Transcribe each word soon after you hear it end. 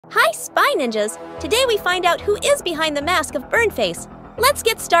Hi, Spy Ninjas! Today we find out who is behind the mask of Burnface. Let's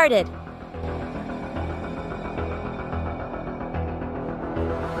get started!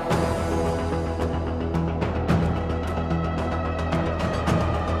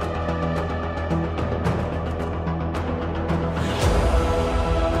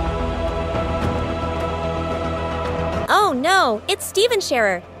 Oh no, it's Steven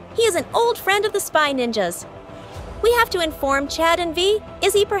Scherer. He is an old friend of the Spy Ninjas. We have to inform Chad and V.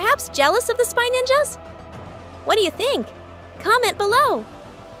 Is he perhaps jealous of the Spy Ninjas? What do you think? Comment below.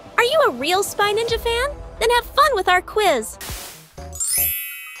 Are you a real Spy Ninja fan? Then have fun with our quiz.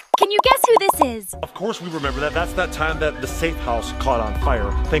 Can you guess who this is? Of course we remember that. That's that time that the safe house caught on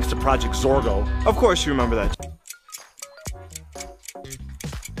fire, thanks to Project Zorgo. Of course you remember that.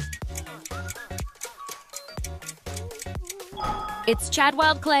 It's Chad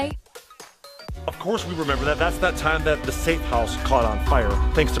Wildclay. Of course we remember that. That's that time that the safe house caught on fire,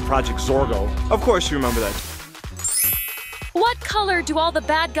 thanks to Project Zorgo. Of course you remember that. What color do all the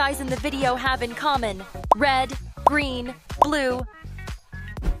bad guys in the video have in common? Red, green, blue.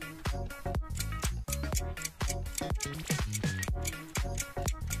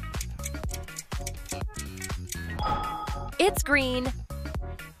 It's green.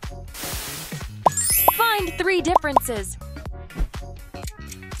 Find 3 differences.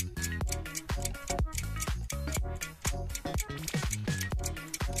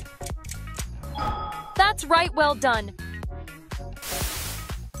 That's right, well done.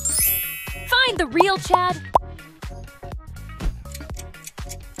 Find the real Chad.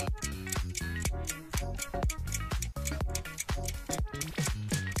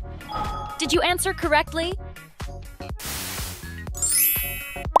 Did you answer correctly?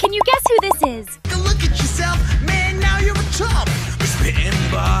 Can you guess who this is? Look at yourself, man, now you're a top.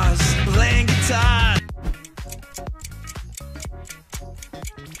 Spitting bars, playing guitar.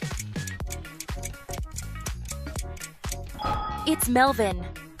 It's Melvin.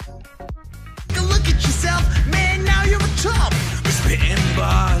 Look at yourself, man, now you're a top. Spitting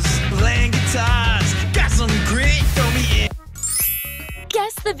bars, playing guitars. Got some grit, throw me in.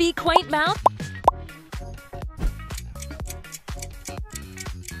 Guess the Qwaint mouth.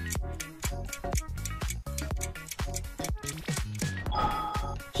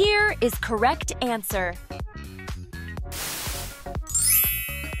 Here is correct answer.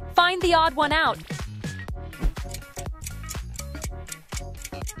 Find the odd one out.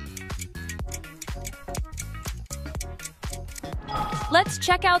 Let's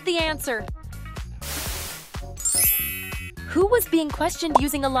check out the answer. Who was being questioned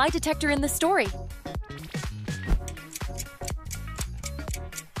using a lie detector in the story?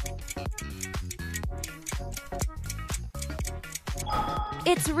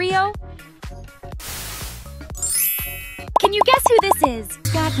 It's Reo. Can you guess who this is?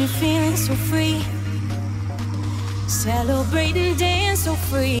 Got me feeling so free. Celebrate and dance so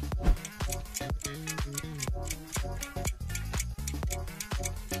free.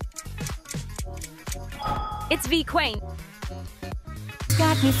 It's Qwaint.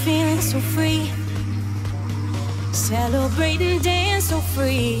 Got me feeling so free. Celebrate and dance so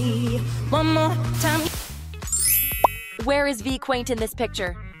free. One more time. Where is Qwaint in this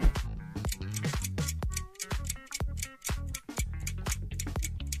picture?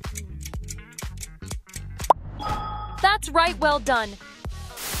 That's right, well done.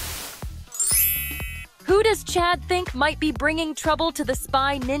 Who does Chad think might be bringing trouble to the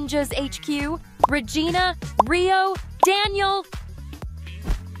Spy Ninjas HQ? Regina, Reo, Daniel?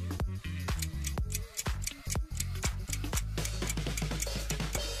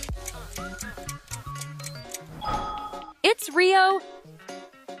 It's Reo.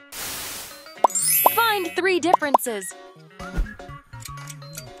 Find 3 differences.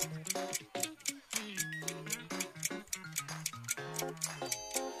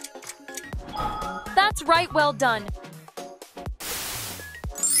 That's right, well done.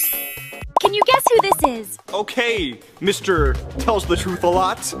 Can you guess who this is? Okay, Mr. Tells the Truth a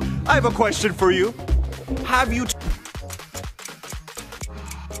Lot. I have a question for you. Have you...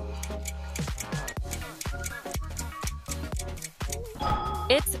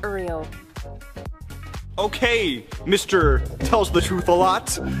 It's Reo. Okay, Mr. Tells the Truth a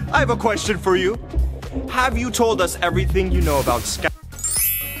Lot. I have a question for you. Have you told us everything you know about Scout?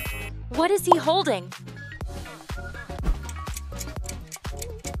 What is he holding?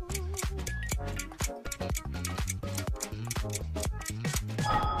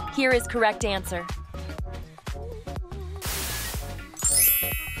 Here is correct answer.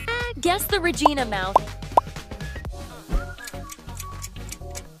 Guess the Regina mouth.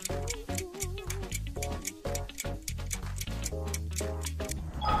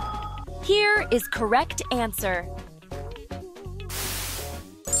 Here is correct answer.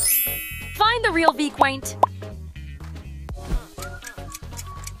 Find the real Qwaint.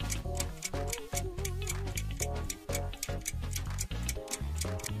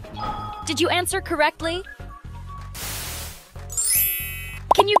 Did you answer correctly?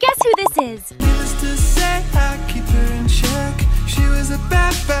 Can you guess who this is? Needless to say, I keep her in check. She was a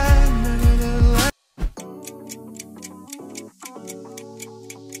bad, nevertheless.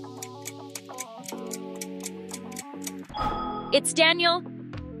 It's Daniel.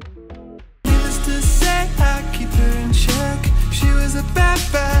 Needless to say, I keep her in check. She was a bad,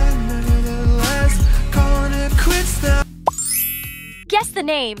 nevertheless. Calling it quits now. Guess the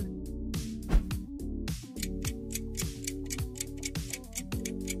name.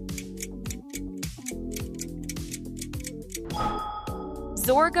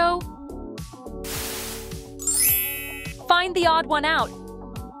 Zorgo? Find the odd one out.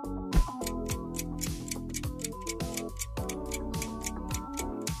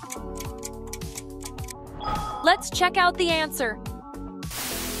 Let's check out the answer.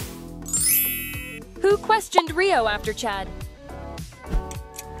 Who questioned Reo after Chad?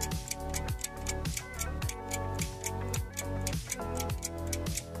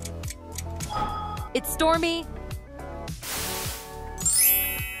 It's Stormi.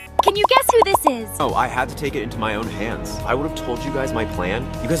 Can you guess who this is? Oh, I had to take it into my own hands. I would have told you guys my plan.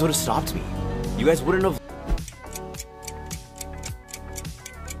 You guys would have stopped me. You guys wouldn't have...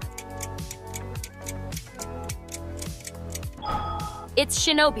 It's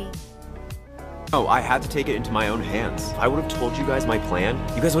Shinobi. Oh, I had to take it into my own hands. I would have told you guys my plan.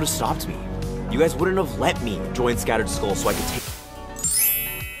 You guys would have stopped me. You guys wouldn't have let me join Scattered Skull so I could take...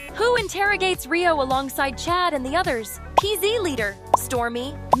 Who interrogates Reo alongside Chad and the others? PZ leader,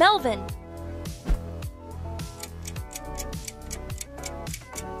 Stormi, Melvin.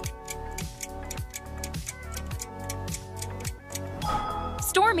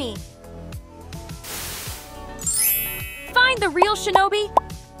 Stormi. Find the real Shinobi.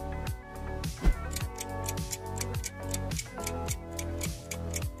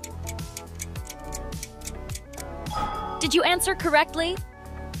 Did you answer correctly?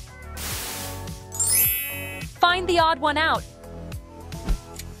 Find the odd one out.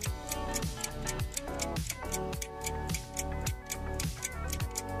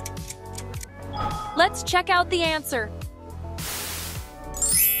 Let's check out the answer.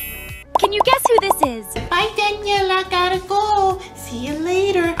 Can you guess who this is? Bye, Danielle, I gotta go. See you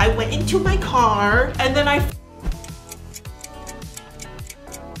later. I went into my car and then I...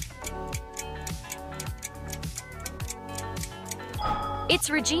 It's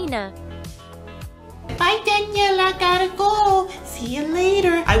Regina. Bye, Danielle, I gotta go. See you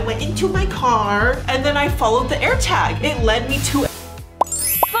later. I went into my car and then I followed the air tag. It led me to...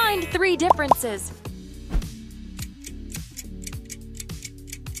 Find 3 differences.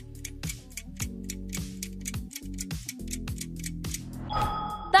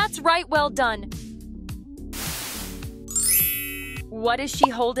 That's right, well done. What is she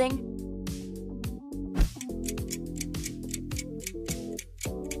holding?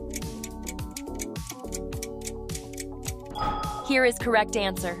 Here is correct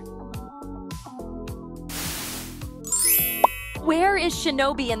answer. Where is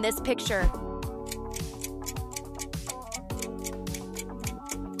Shinobi in this picture?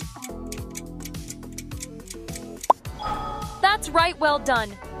 That's right, well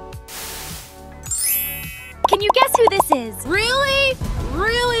done. Can you guess who this is? Really?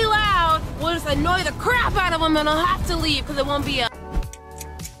 Really loud? We'll just annoy the crap out of him and I'll have to leave because it won't be a...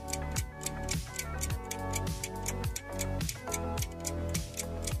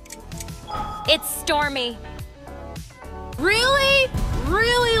 It's Stormi. Really?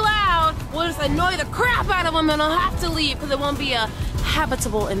 Really loud? We'll just annoy the crap out of him and I'll have to leave because it won't be a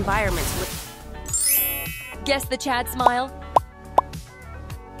habitable environment. Guess the Chad smile.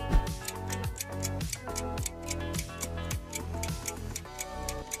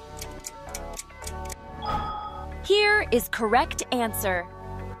 Here is correct answer.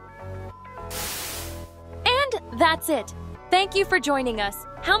 And that's it. Thank you for joining us.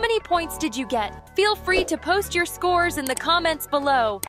 How many points did you get? Feel free to post your scores in the comments below.